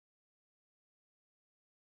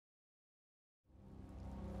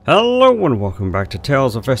Hello and welcome back to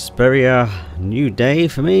Tales of Vesperia. New day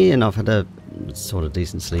for me, and I've had a sort of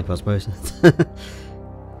decent sleep, I suppose.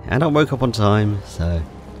 And I woke up on time, so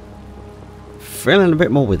feeling a bit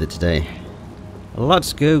more with it today.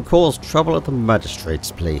 Let's go cause trouble at the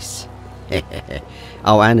magistrate's place.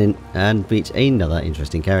 Oh, and meet another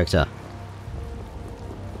interesting character.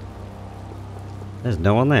 There's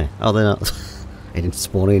no one there. Oh, they're not. They didn't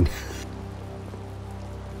spawn in.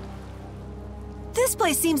 This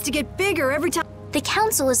place seems to get bigger every time. The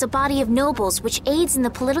council is a body of nobles which aids in the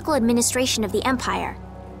political administration of the empire.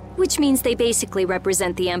 Which means they basically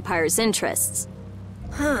represent the empire's interests.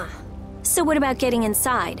 Huh. So what about getting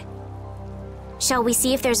inside? Shall we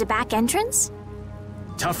see if there's a back entrance?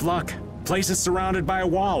 Tough luck. Place is surrounded by a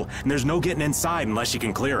wall, and there's no getting inside unless you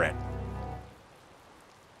can clear it.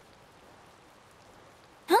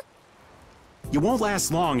 Huh? You won't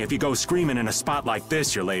last long if you go screaming in a spot like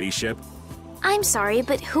this, your ladyship. I'm sorry,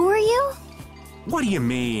 but who are you? What do you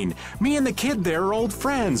mean? Me and the kid there are old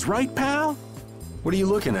friends, right, pal? What are you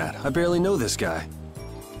looking at? I barely know this guy.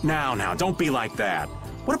 Now, don't be like that.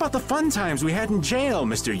 What about the fun times we had in jail,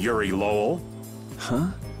 Mr. Yuri Lowell? Huh?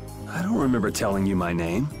 I don't remember telling you my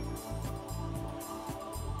name.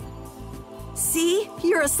 See?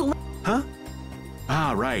 You're a Huh?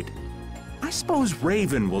 Ah, right. I suppose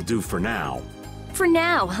Raven will do for now. For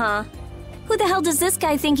now, huh? Who the hell does this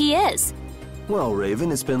guy think he is? Well,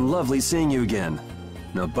 Raven, it's been lovely seeing you again.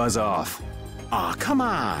 Now buzz off. Aw, come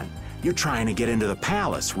on. You're trying to get into the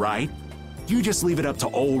palace, right? You just leave it up to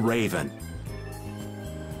old Raven.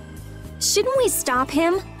 Shouldn't we stop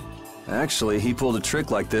him? Actually, he pulled a trick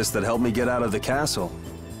like this that helped me get out of the castle.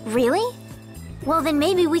 Really? Well, then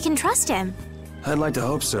maybe we can trust him. I'd like to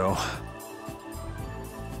hope so.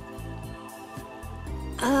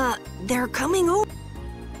 they're coming over.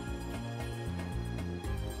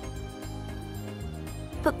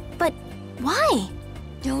 But why?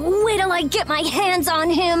 Wait till I get my hands on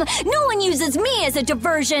him! No one uses me as a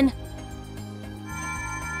diversion!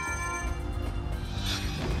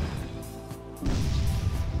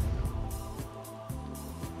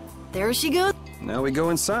 There she goes. Now we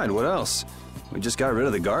go inside, what else? We just got rid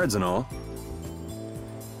of the guards and all.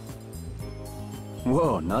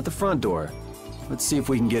 Whoa, not the front door. Let's see if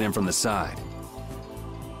we can get in from the side.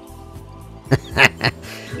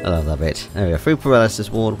 I love that bit. There we go. Free paralysis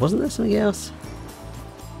ward. Wasn't there something else?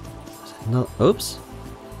 No. Oops.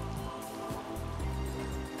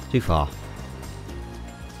 Too far.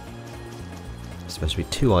 There's supposed to be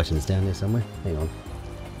 2 items down here somewhere. Hang on.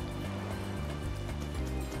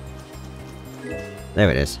 There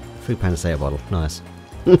it is. Free panacea bottle. Nice.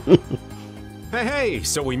 Hey,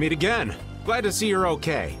 so we meet again. Glad to see you're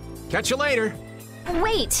okay. Catch you later.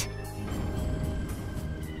 Wait!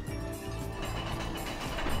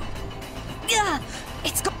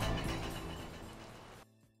 It's go-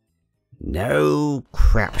 No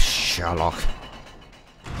crap, Sherlock.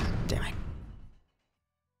 Damn it.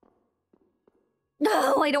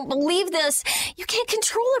 No, I don't believe this! You can't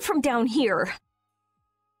control it from down here!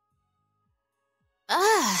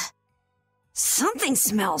 Ugh. Something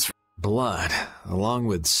smells. Blood, along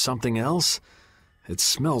with something else? It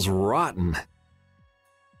smells rotten.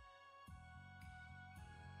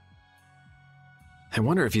 I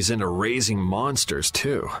wonder if he's into raising monsters,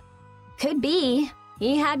 too. Could be.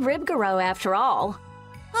 He had Ribgaro after all.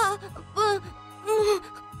 Help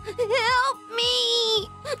me!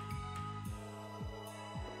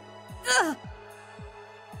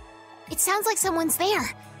 It sounds like someone's there.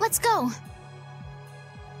 Let's go.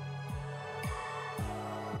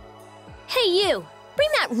 Hey, you! Bring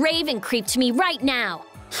that Raven creep to me right now!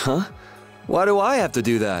 Huh? Why do I have to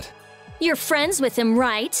do that? You're friends with him,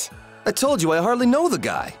 right? I told you I hardly know the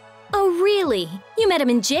guy. Oh, really? You met him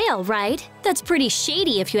in jail, right? That's pretty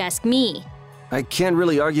shady if you ask me. I can't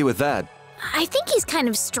really argue with that. I think he's kind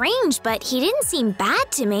of strange, but he didn't seem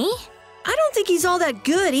bad to me. I don't think he's all that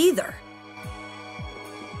good either.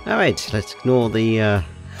 Alright, let's ignore the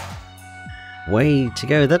way to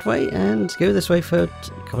go that way and go this way for a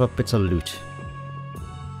couple of bits of loot.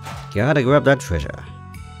 Gotta grab that treasure.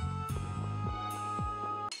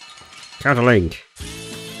 Counterlink.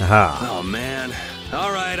 Aha. Oh, man.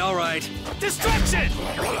 All right. Distraction!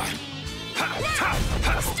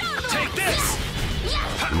 Take this!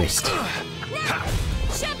 Missed.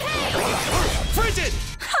 Frigid!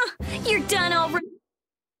 You're done already.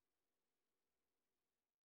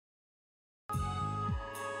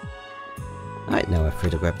 Right, now we're free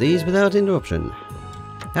to grab these without interruption.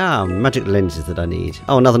 Ah, magic lenses that I need.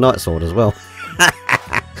 Oh, another night sword as well.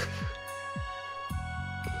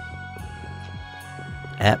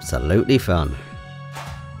 Absolutely fun.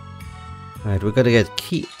 Alright, we gotta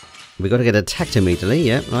get attacked immediately,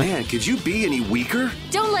 yeah, right. Man, could you be any weaker?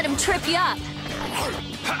 Don't let him trip you up.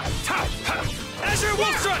 Azure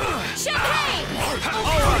Wolf Strike! Champagne!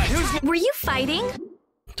 Were you fighting?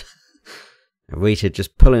 Rita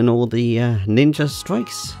just pulling all the ninja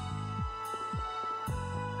strikes.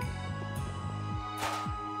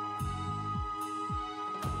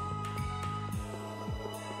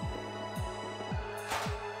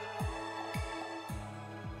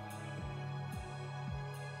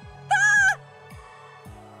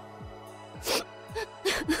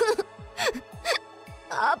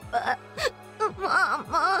 Papa,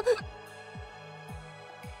 Mama.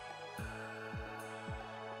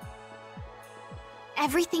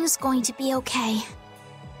 Everything's going to be okay.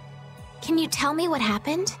 Can you tell me what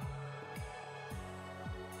happened?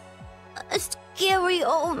 A scary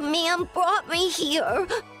old man brought me here.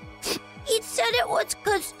 He said it was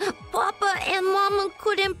 'cause Papa and Mama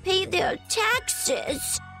couldn't pay their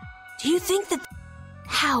taxes. Do you think that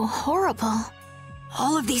How horrible.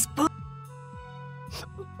 all of these books...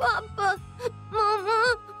 Papa,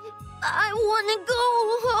 Mama, I want to go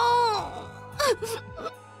home.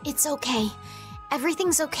 It's okay.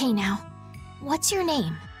 Everything's okay now. What's your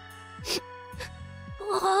name?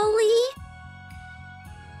 Polly?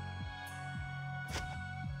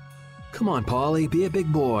 Come on, Polly, be a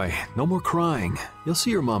big boy. No more crying. You'll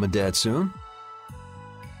see your mom and dad soon.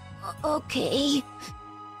 Okay.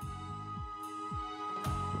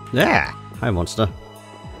 Yeah! Hi, monster.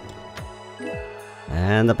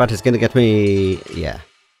 And the bat is gonna get me... yeah.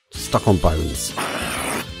 Stuck on bones.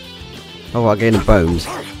 Oh, I gained bones.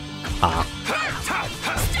 Ah.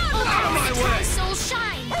 Soul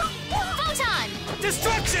shine! Photon!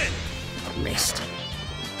 Destruction! Missed.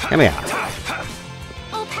 Come here.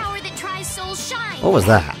 Oh, power that tries soul shine! What was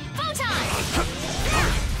that? Photon!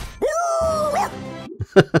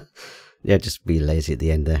 Yeah, just be lazy at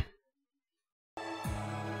the end there.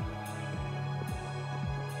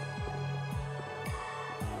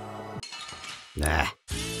 Nah.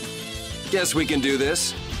 Guess we can do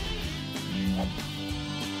this.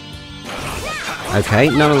 Okay,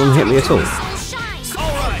 none of them hit me at all. Soul shine!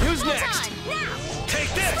 Alright, who's next? Photon! Now! Take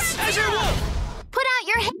this! Azure Wolf! Put out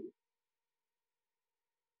your hand!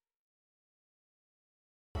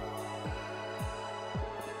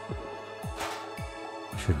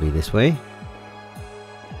 Should be this way.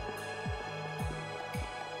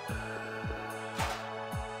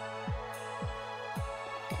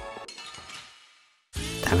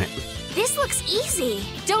 Damn it. This looks easy!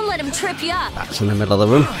 Don't let him trip you up! That's in the middle of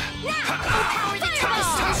the room. Now! Oh, power that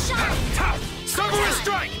tries soul shine! Silver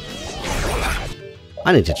Strike!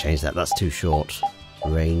 I need to change that. That's too short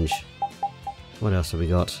range. What else have we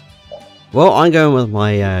got? Well, I'm going with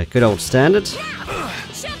my good old standard.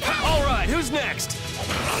 Alright, who's next?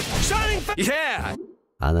 Shining Yeah!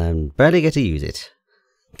 And then barely get to use it.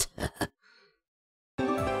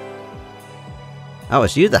 Oh,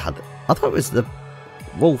 it's you that had... I thought it was the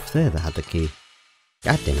wolf there that had the key.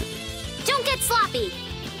 God damn it. Don't get sloppy!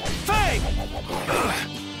 Fang!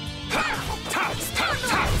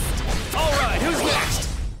 Alright, who's next?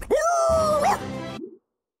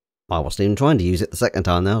 I wasn't even trying to use it the second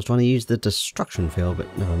time there. I was trying to use the destruction field,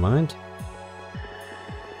 but never mind.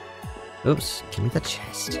 Oops, give me the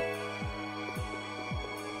chest.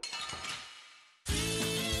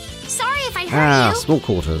 Sorry if I hurt you. Small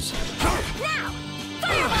quarters. Now!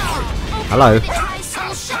 Fireball! Oh, Hello. power that tries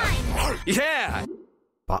soul shine! Yeah!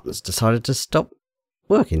 Buttons decided to stop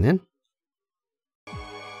working then.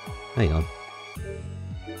 Hang on.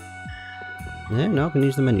 Yeah, no, I can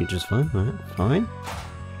use the menu just fine. Alright, fine.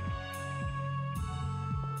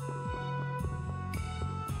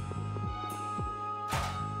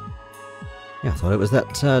 Yeah, I thought it was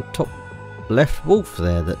that top left wolf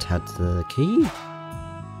there that had the key.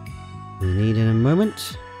 We need in a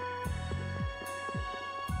moment.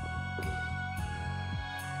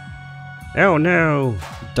 Oh no!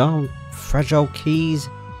 Darn fragile keys.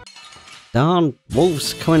 Darn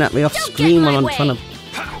wolves coming at me off screen while I'm trying to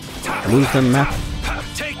move the map.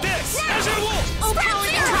 Take this! Azure Wolf! Oh, power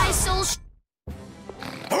that tries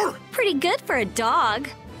soul Pretty good for a dog.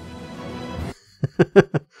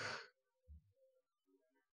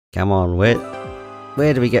 Come on, where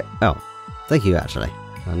do we get... Oh, thank you actually.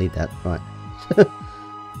 I need that, right.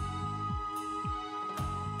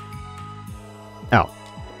 Oh.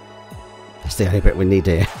 That's the only bit we need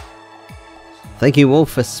here. Thank you,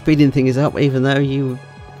 Wolf, for speeding things up, even though you were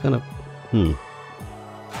kind of...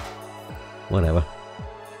 Whatever.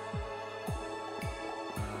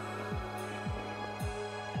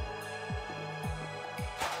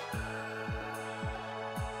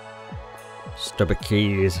 Stupid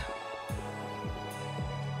keys.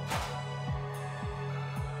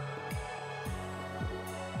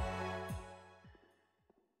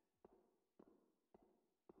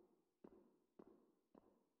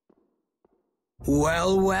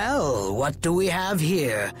 Well, well, what do we have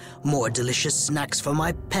here? More delicious snacks for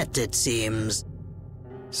my pet, it seems.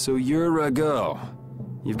 So you're Ragou.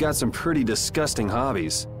 You've got some pretty disgusting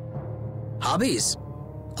hobbies. Hobbies?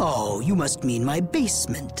 Oh, you must mean my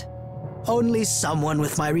basement. Only someone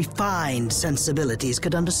with my refined sensibilities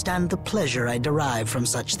could understand the pleasure I derive from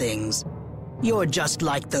such things. You're just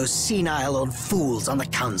like those senile old fools on the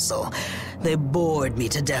council. They bored me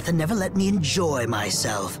to death and never let me enjoy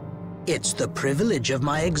myself. It's the privilege of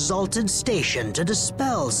my exalted station to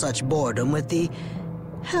dispel such boredom with the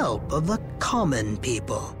help of the common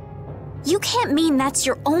people. You can't mean that's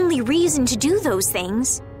your only reason to do those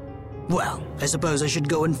things. Well, I suppose I should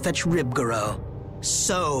go and fetch Ribgaro.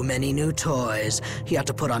 So many new toys. You have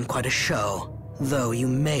to put on quite a show, though you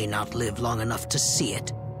may not live long enough to see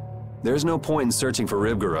it. There's no point in searching for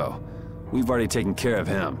Ribgaro. We've already taken care of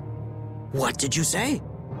him. What did you say?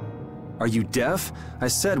 Are you deaf? I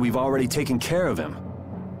said we've already taken care of him.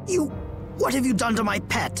 What have you done to my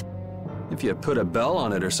pet? If you had put a bell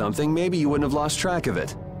on it or something, maybe you wouldn't have lost track of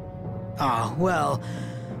it. Ah, well,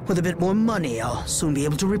 with a bit more money, I'll soon be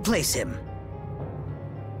able to replace him.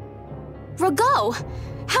 Ragou,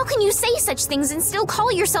 how can you say such things and still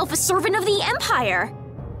call yourself a servant of the Empire?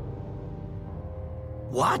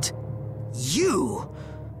 What? You?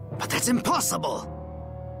 But that's impossible!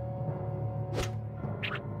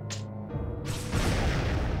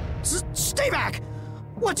 Stay back!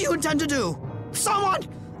 What do you intend to do? Someone!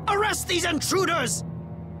 Arrest these intruders!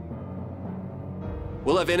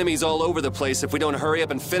 We'll have enemies all over the place if we don't hurry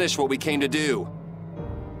up and finish what we came to do.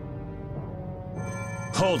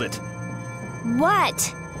 Hold it.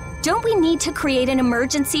 What? Don't we need to create an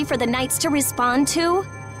emergency for the Knights to respond to?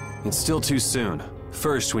 It's still too soon.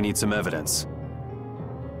 First, we need some evidence.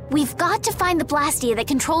 We've got to find the Blastia that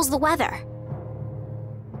controls the weather.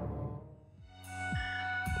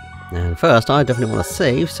 And first, I definitely want to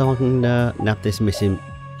save so I can nab this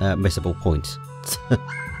missable point.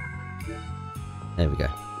 There we go.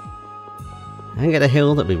 And get a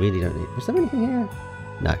hill that we really don't need. Was there anything here?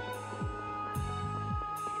 No.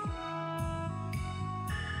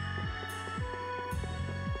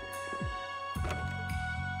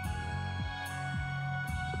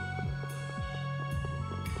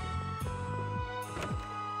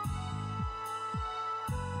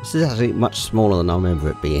 This is actually much smaller than I remember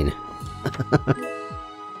it being.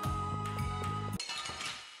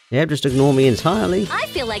 Yeah, just ignore me entirely. I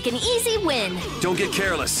feel like an easy win. Don't get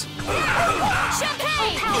careless.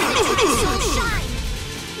 Champagne!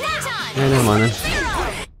 Yeah, never mind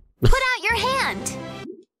then. Put out your hand!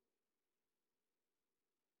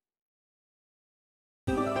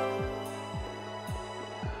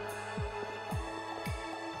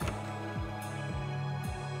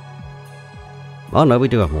 Oh no, we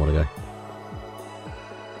do have more to go.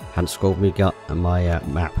 Hadn't scrolled me gut and my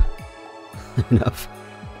map enough.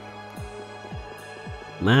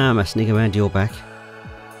 Man, I sneak around your back.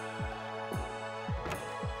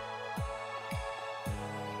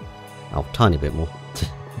 Oh, tiny bit more.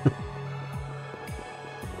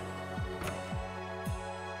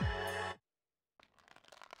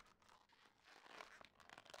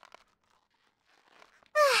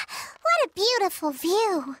 What a beautiful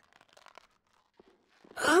view.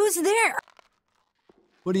 Who's there?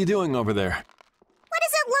 What are you doing over there? What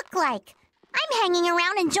does it look like? I'm hanging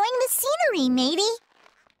around enjoying the scenery, matey.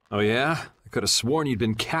 Oh yeah? I could have sworn you'd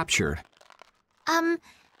been captured.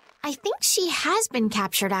 I think she has been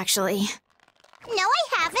captured, actually. No, I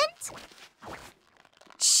haven't.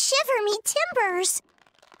 Shiver me timbers.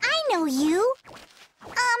 I know you.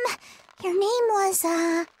 Your name was,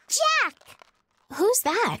 Jack. Who's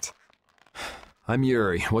that? I'm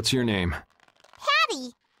Yuri. What's your name?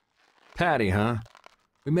 Patty. Patty, huh?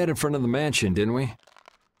 We met in front of the mansion, didn't we?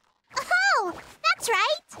 Oh, that's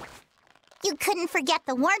right. You couldn't forget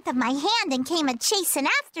the warmth of my hand and came a-chasing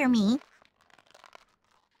after me.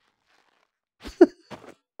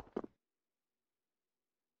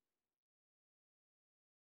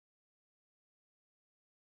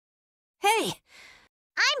 Hey!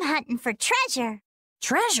 I'm hunting for treasure.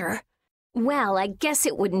 Treasure? Well, I guess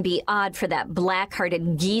it wouldn't be odd for that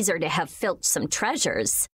black-hearted geezer to have filched some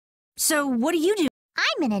treasures. So what do you do?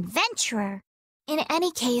 I'm an adventurer. In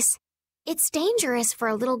any case, it's dangerous for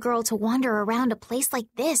a little girl to wander around a place like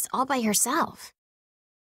this all by herself.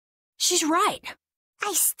 She's right.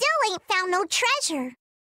 I still ain't found no treasure.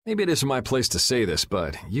 Maybe it isn't my place to say this,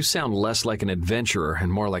 but you sound less like an adventurer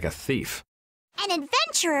and more like a thief. An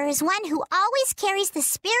adventurer is one who always carries the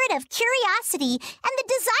spirit of curiosity and the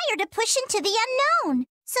desire to push into the unknown.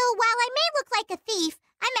 So while I may look like a thief,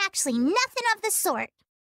 I'm actually nothing of the sort.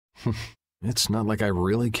 It's not like I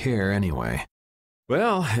really care anyway.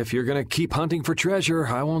 Well, if you're gonna keep hunting for treasure,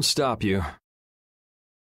 I won't stop you.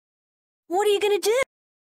 What are you gonna do?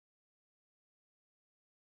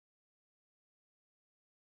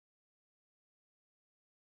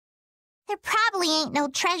 There probably ain't no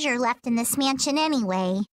treasure left in this mansion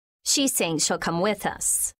anyway. She's saying she'll come with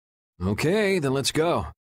us. Okay, then let's go.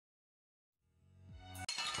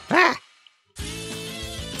 Ah!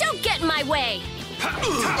 Don't get in my way!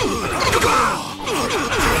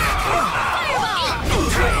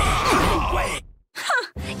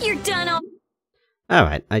 Huh, you're done all...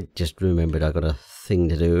 Alright, I just remembered I got a thing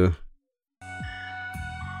to do.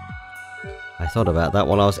 I thought about that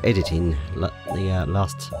while I was editing the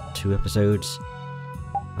last 2 episodes.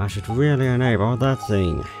 I should really enable that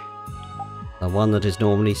thing. The one that is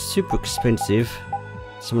normally super expensive.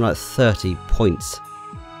 Something like 30 points.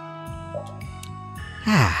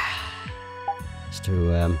 Just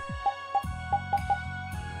to,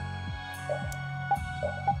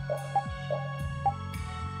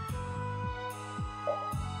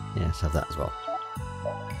 yeah, let's have that as well.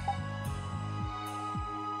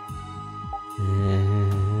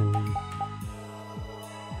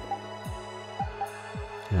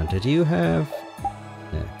 Now, did you have...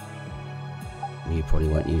 No. You probably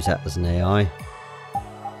won't use that as an AI.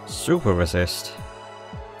 Super resist.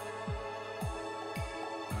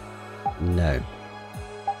 No.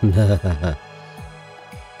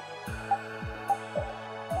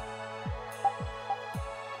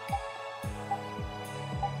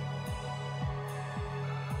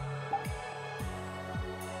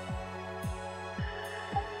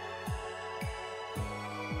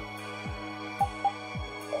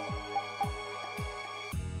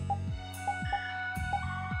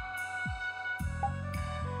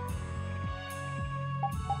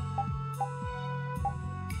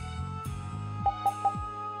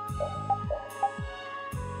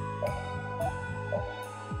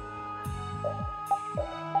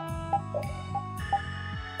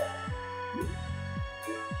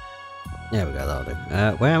 There we go, that'll do.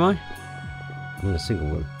 Where am I? I'm in a single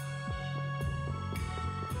room.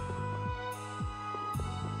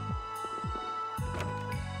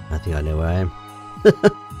 I think I know where I am.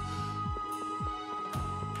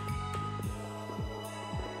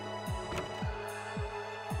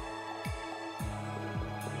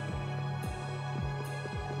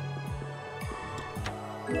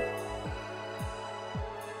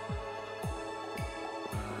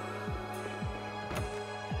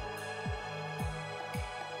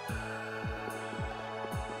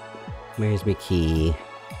 Where's my key?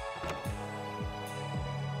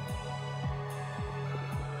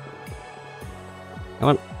 Come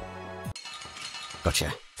on.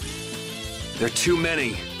 Gotcha. There are too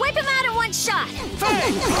many. Wipe him out in one shot!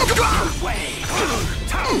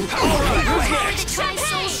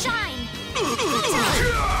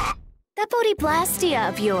 That Bodhi Blastia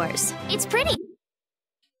of yours. It's pretty.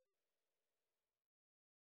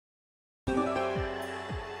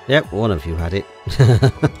 Yep, one of you had it.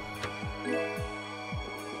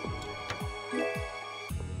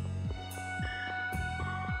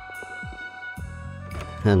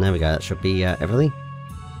 And there we go, that should be everything.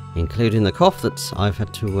 Including the cough that I've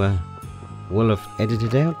had to, will have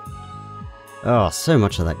edited out. Oh, so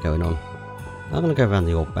much of that going on. I'm gonna go around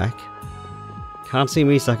the orb back. Can't see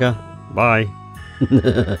me, sucker. Bye.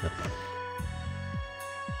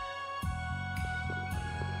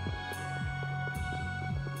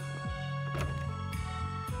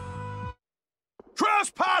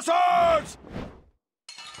 Trespassers!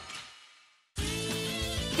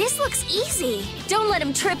 This looks easy. Don't let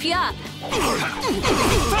him trip you up.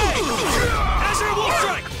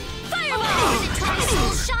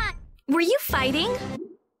 Fireball! Shot! Were you fighting?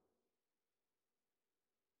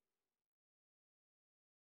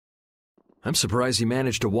 I'm surprised you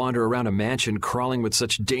managed to wander around a mansion crawling with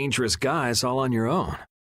such dangerous guys all on your own.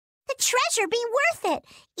 The treasure be worth it,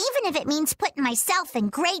 even if it means putting myself in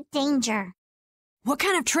great danger. What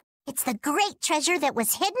kind of treasure? It's the great treasure that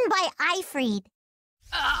was hidden by Ifried.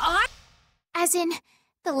 As in,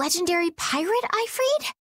 the legendary pirate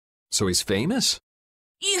Ifried? So he's famous?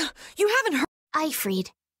 You haven't heard...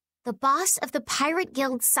 Ifried, the boss of the pirate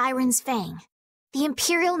guild Siren's Fang. The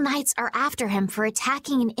Imperial Knights are after him for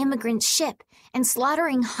attacking an immigrant ship and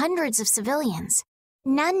slaughtering hundreds of civilians.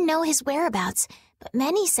 None know his whereabouts, but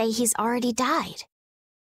many say he's already died.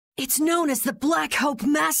 It's known as the Black Hope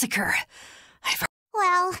Massacre.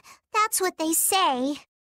 Well, that's what they say.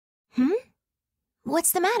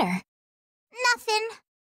 What's the matter? Nothing.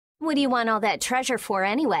 What do you want all that treasure for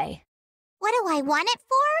anyway? What do I want it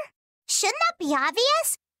for? Shouldn't that be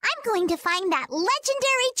obvious? I'm going to find that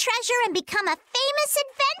legendary treasure and become a famous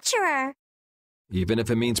adventurer. Even if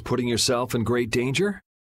it means putting yourself in great danger?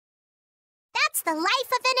 That's the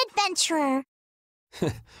life of an adventurer.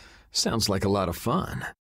 Sounds like a lot of fun.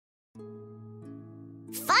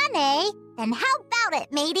 Fun, eh? Then how about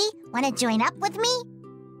it, matey? Wanna join up with me?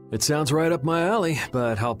 It sounds right up my alley,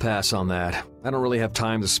 but I'll pass on that. I don't really have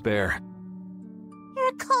time to spare. You're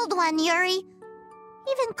a cold one, Yuri.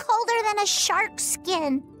 Even colder than a shark's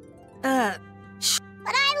skin. But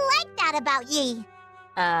I like that about ye.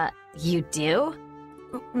 You do?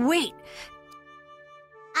 Wait.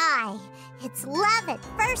 It's love at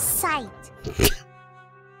first sight.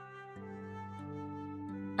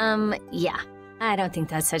 Yeah. I don't think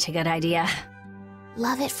that's such a good idea.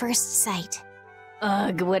 Love at first sight.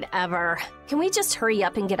 Ugh, whatever. Can we just hurry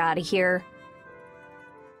up and get out of here?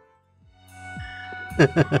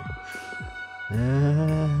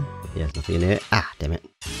 Yes, nothing in here. Ah, damn it.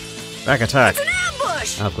 Back attack! It's an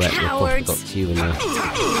ambush! Oh, great. Cowards! We've got you in there.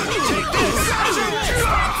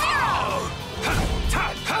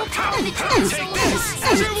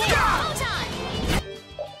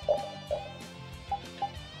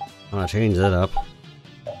 I'm gonna change that up.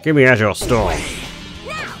 Give me Agile Storm!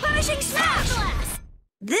 Now, punishing smash!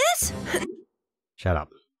 This? Shut up.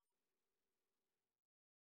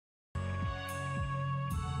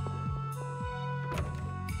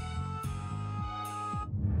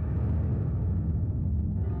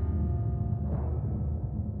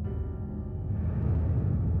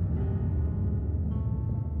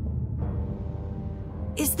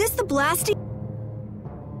 Is this the blasting?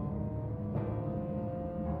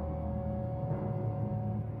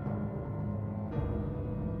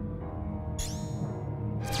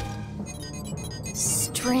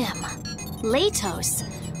 Strim, Latos,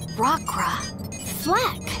 Rockra,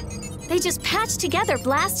 Fleck. They just patched together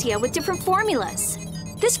Blastia with different formulas.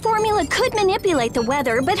 This formula could manipulate the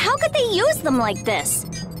weather, but how could they use them like this?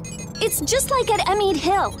 It's just like at Emmead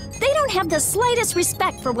Hill. They don't have the slightest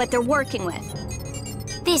respect for what they're working with.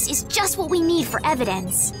 This is just what we need for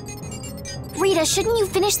evidence. Rita, shouldn't you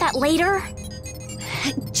finish that later?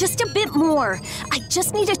 Just a bit more. I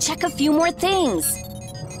just need to check a few more things.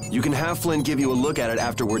 You can have Flynn give you a look at it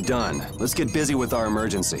after we're done. Let's get busy with our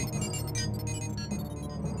emergency.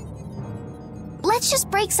 Let's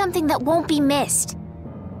just break something that won't be missed.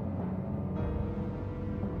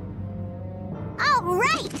 All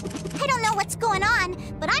right! I don't know what's going on,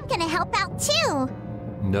 but I'm gonna help out too.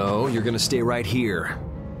 No, you're gonna stay right here.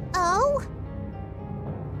 Oh?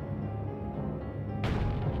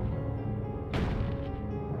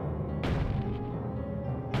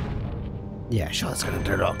 Yeah, sure, that's gonna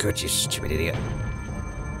do it all good, you stupid idiot.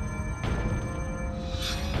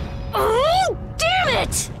 Oh, damn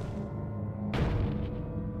it!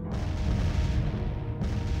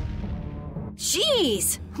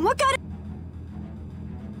 Jeez! What got it?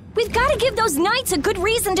 We've got to give those knights a good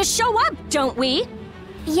reason to show up, don't we?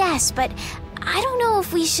 Yes, but I don't know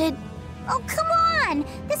if we should... Oh, come on!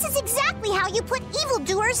 This is exactly how you put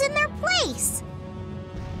evildoers in their place!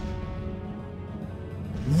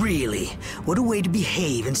 Really? What a way to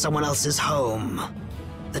behave in someone else's home.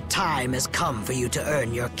 The time has come for you to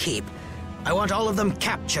earn your keep. I want all of them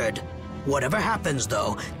captured. Whatever happens,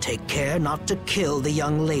 though, take care not to kill the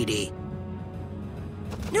young lady.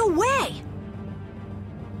 No way!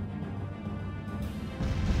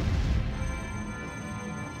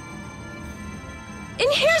 And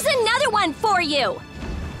here's another one for you!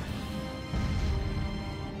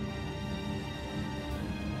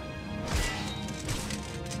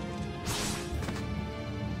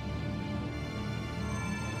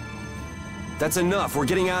 That's enough. We're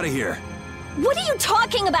getting out of here. What are you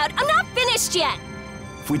talking about? I'm not finished yet!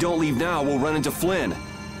 If we don't leave now, we'll run into Flynn.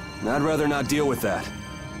 And I'd rather not deal with that.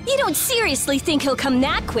 You don't seriously think he'll come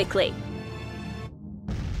that quickly?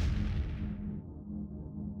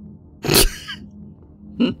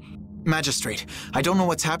 Magistrate, I don't know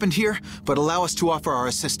what's happened here, but allow us to offer our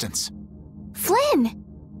assistance. Flynn!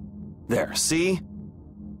 There, see?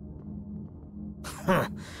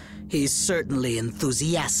 He's certainly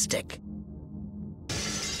enthusiastic.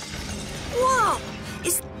 Whoa!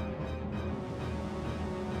 Is...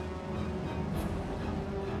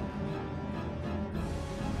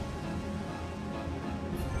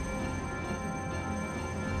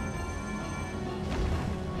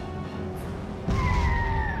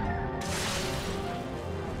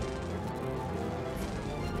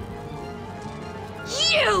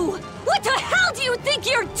 You! What the hell do you think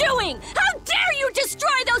you're doing? How dare you destroy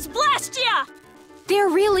those Blastia! There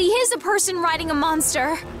really is a person riding a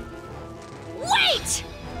monster. Wait!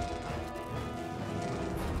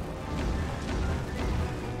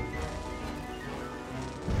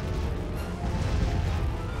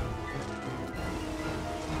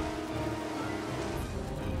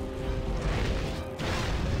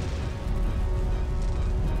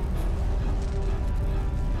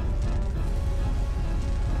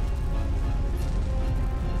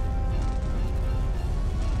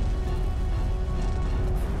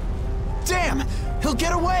 He'll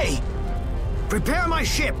get away! Prepare my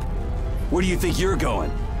ship! Where do you think you're going?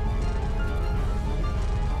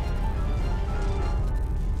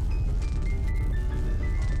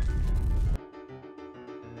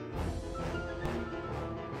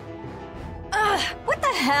 What the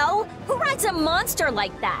hell? Who rides a monster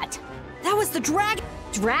like that? That was the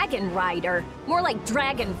Dragon rider. More like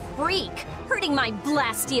dragon freak. Hurting my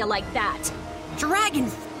Blastia like that. dragon.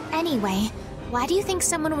 Anyway, why do you think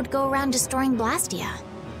someone would go around destroying Blastia?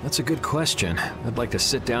 That's a good question. I'd like to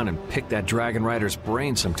sit down and pick that Dragon Rider's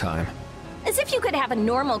brain sometime. As if you could have a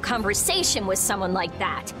normal conversation with someone like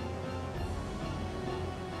that.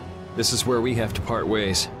 This is where we have to part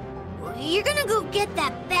ways. You're gonna go get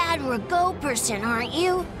that bad Ragou person, aren't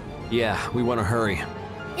you? Yeah, we want to hurry.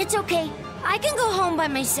 It's okay. I can go home by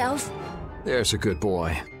myself. There's a good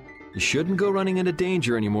boy. You shouldn't go running into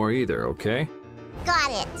danger anymore either, okay?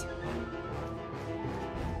 Got it.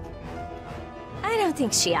 I don't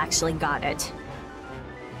think she actually got it.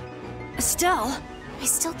 Estelle, I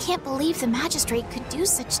still can't believe the magistrate could do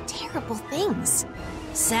such terrible things.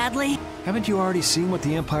 sadly, Haven't you already seen what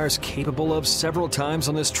the Empire's capable of several times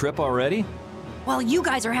on this trip already? while you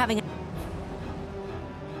guys are having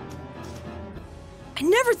I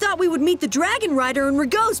never thought we would meet the Dragon Rider in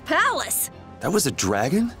Ragou's palace! That was a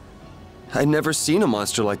dragon? I'd never seen a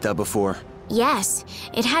monster like that before. Yes,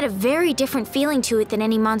 it had a very different feeling to it than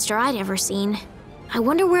any monster I'd ever seen. I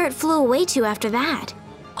wonder where it flew away to after that.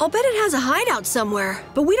 I'll bet it has a hideout somewhere,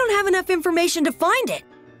 but we don't have enough information to find it.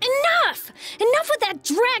 Enough! Enough with that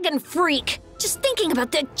dragon freak! Just thinking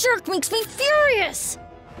about that jerk makes me furious!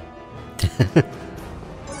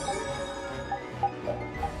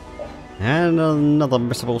 And another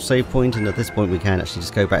missable save point, and at this point we can actually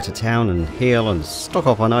just go back to town and heal and stock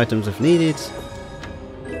up on items if needed.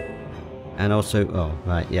 And also, oh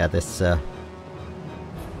right, yeah, this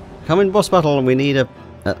coming boss battle, and we need a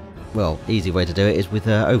well, easy way to do it is with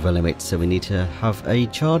overlimit, so we need to have a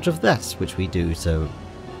charge of that, which we do, so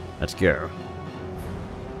let's go.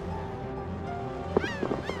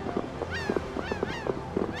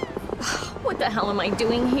 What the hell am I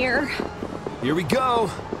doing here? Here we go!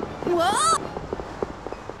 Whoa!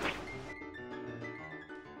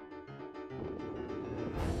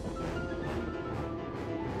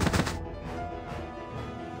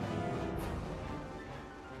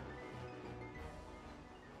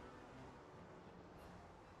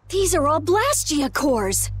 These are all Blastia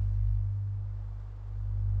cores!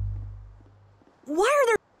 Why are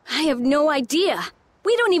there— I have no idea.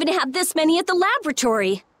 We don't even have this many at the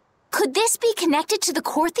laboratory. Could this be connected to the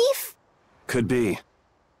core thief? Could be.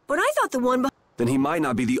 But I thought the one Then he might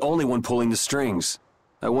not be the only one pulling the strings.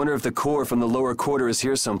 I wonder if the core from the lower quarter is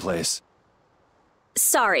here someplace.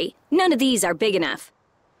 Sorry, none of these are big enough.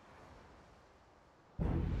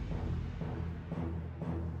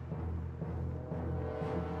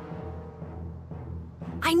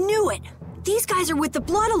 I knew it! These guys are with the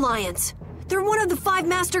Blood Alliance! They're one of the 5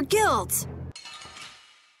 master guilds!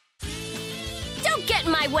 Don't get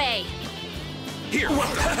in my way! Here!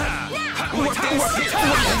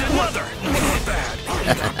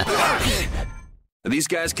 Are these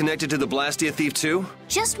guys connected to the Blastia thief too?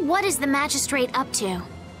 Just what is the magistrate up to?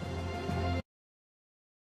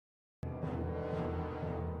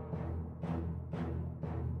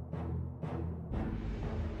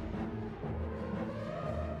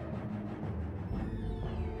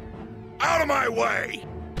 Out of my way!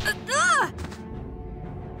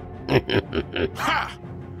 Ha!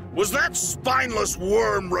 Was that spineless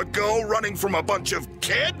worm Ragou running from a bunch of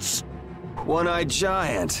kids? One-eyed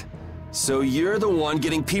giant. So you're the one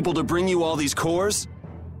getting people to bring you all these cores?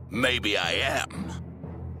 Maybe I am.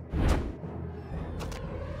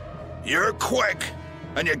 You're quick,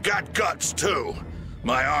 and you got guts too.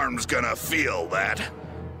 My arm's gonna feel that.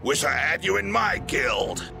 Wish I had you in my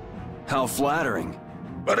guild. How flattering.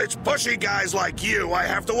 But it's pushy guys like you I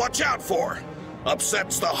have to watch out for.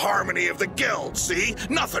 Upsets the harmony of the guild, see?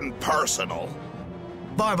 Nothing personal.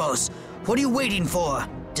 Barbos, what are you waiting for?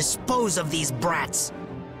 Dispose of these brats.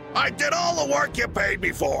 I did all the work you paid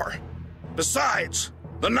me for. Besides,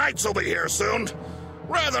 the knights will be here soon.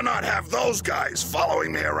 Rather not have those guys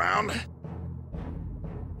following me around.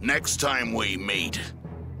 Next time we meet,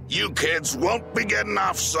 you kids won't be getting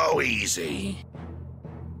off so easy.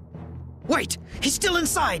 Wait, he's still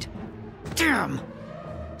inside. Damn.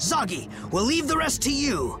 Zagi, we'll leave the rest to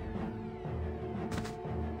you.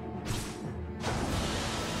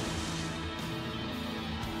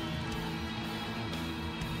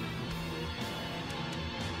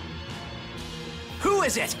 Who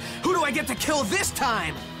is it? Who do I get to kill this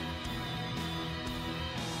time?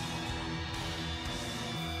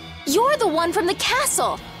 You're the one from the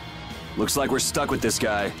castle! Looks like we're stuck with this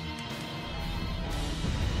guy.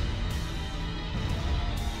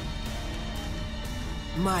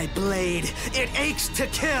 My blade, it aches to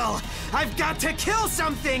kill! I've got to kill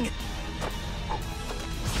something!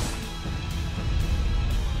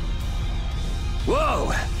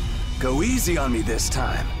 Whoa! Go easy on me this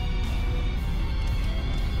time.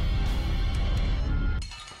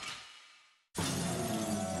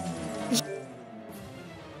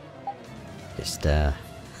 Just,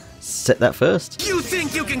 set that first. You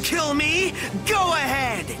think you can kill me? Go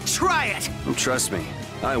ahead! Try it! Trust me,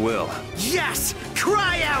 I will. Yes!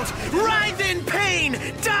 Cry out! Writhe in pain!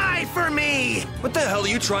 Die for me! What the hell are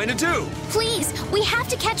you trying to do? Please, we have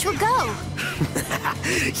to catch Ragou.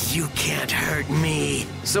 You can't hurt me.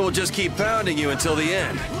 So we'll just keep pounding you until the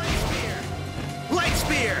end. Light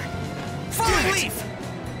spear! Falling leaf!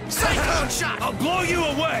 Cyclone shot! I'll blow you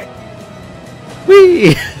away!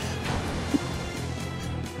 Whee!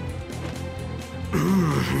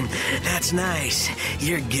 That's nice.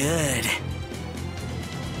 You're good.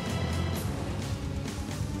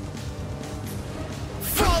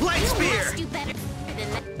 Fall light spear!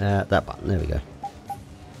 That button. There we go.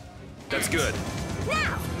 That's good.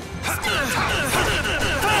 Now!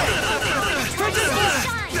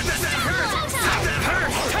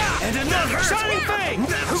 And another shining fang!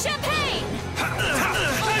 Champagne!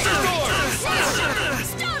 Treasure door!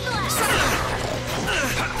 Stone blast!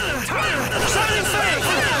 Shining fang!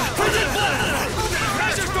 Frigid blast!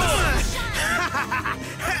 Treasure door!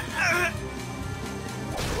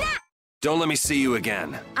 Don't let me see you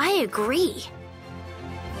again. I agree.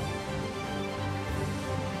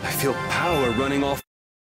 I feel power running off.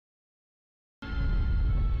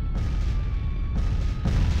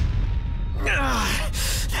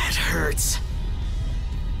 That hurts.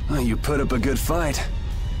 Oh, you put up a good fight.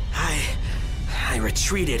 I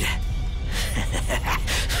retreated.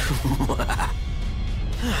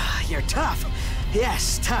 You're tough.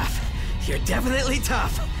 Yes, tough. You're definitely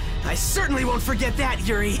tough. I certainly won't forget that,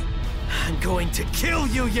 Yuri. I'm going to kill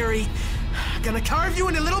you, Yuri. I'm gonna carve you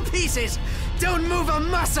into little pieces. Don't move a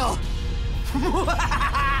muscle.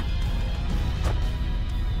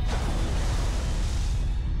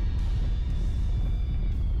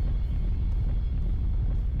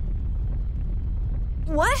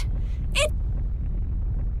 What?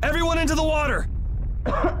 Everyone into the water!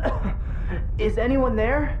 Is anyone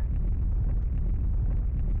there?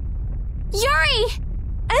 Yuri!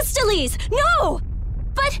 Estelise, no!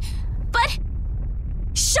 But...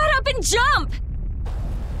 Shut up and jump!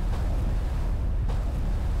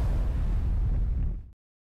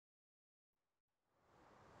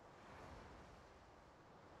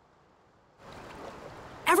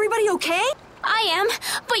 Everybody okay? I am,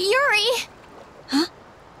 but Yuri... Huh?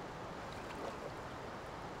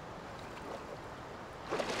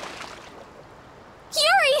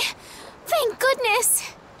 Yuri! Thank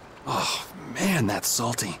goodness! Oh, man, that's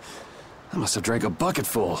salty. I must have drank a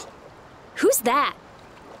bucketful. Who's that?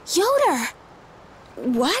 Yoder!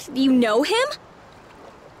 What? You know him?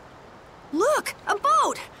 Look, a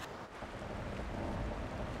boat!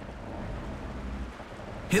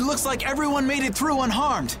 It looks like everyone made it through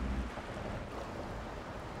unharmed.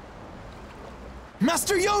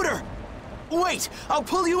 Master Yoder! Wait, I'll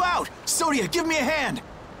pull you out! Sodia, give me a hand!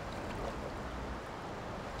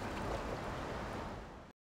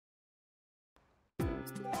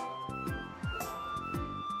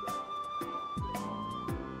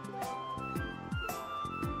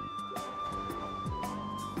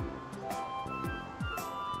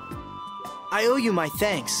 I owe you my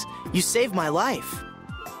thanks. You saved my life.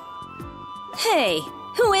 Hey,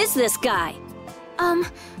 who is this guy?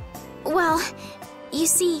 Well, you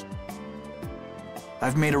see...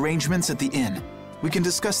 I've made arrangements at the inn. We can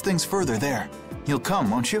discuss things further there. You'll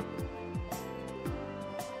come, won't you?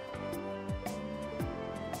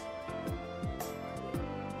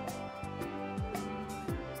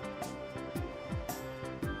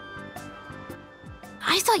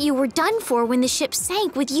 I thought you were done for when the ship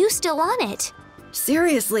sank with you still on it.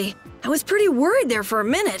 Seriously, I was pretty worried there for a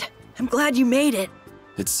minute. I'm glad you made it.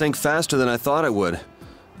 It sank faster than I thought it would.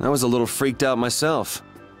 I was a little freaked out myself.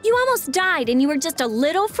 You almost died and you were just a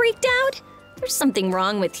little freaked out? There's something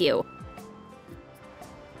wrong with you.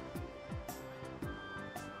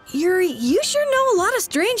 Yuri, you sure know a lot of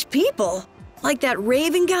strange people. Like that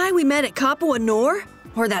Raven guy we met at Kapua Nor?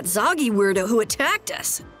 Or that Zagi weirdo who attacked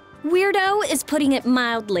us. Weirdo is putting it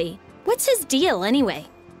mildly. What's his deal, anyway?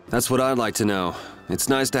 That's what I'd like to know. It's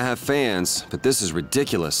nice to have fans, but this is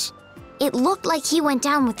ridiculous. It looked like he went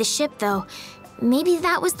down with the ship, though. Maybe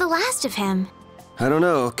that was the last of him. I don't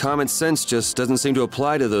know, common sense just doesn't seem to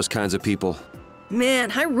apply to those kinds of people.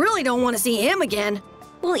 Man, I really don't want to see him again.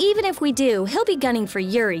 Well, even if we do, he'll be gunning for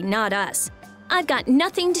Yuri, not us. I've got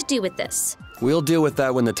nothing to do with this. We'll deal with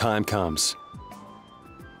that when the time comes.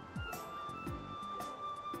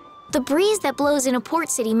 The breeze that blows in a port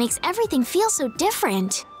city makes everything feel so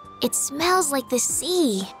different. It smells like the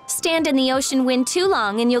sea. Stand in the ocean wind too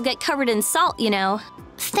long and you'll get covered in salt, you know.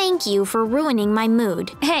 Thank you for ruining my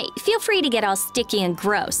mood. Hey, feel free to get all sticky and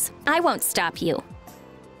gross. I won't stop you.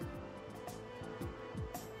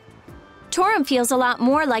 Torum feels a lot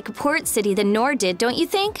more like a port city than Nor did, don't you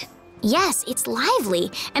think? Yes, it's lively,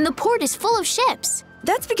 and the port is full of ships.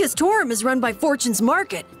 That's because Torum is run by Fortune's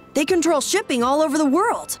Market. They control shipping all over the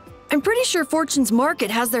world. I'm pretty sure Fortune's Market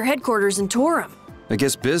has their headquarters in Torum. I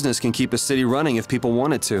guess business can keep a city running if people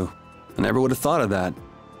wanted to. I never would have thought of that.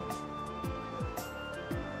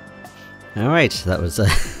 Alright, that was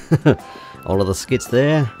all of the skits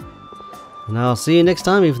there. And I'll see you next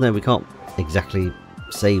time, even though we can't exactly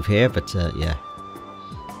save here, but yeah.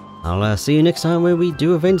 I'll see you next time where we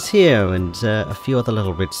do events here and a few other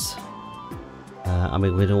little bits. I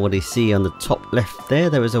mean, we can already see on the top left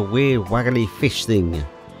there is a weird waggly fish thing.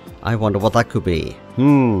 I wonder what that could be.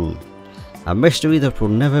 A mystery that will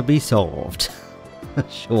never be solved.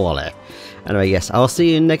 Surely. Anyway, yes, I'll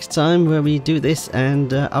see you next time where we do this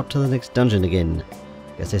and up to the next dungeon again.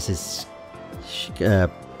 Guess this is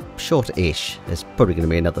short-ish. It's probably going to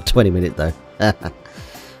be another 20 minutes though.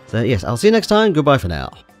 So yes, I'll see you next time. Goodbye for now.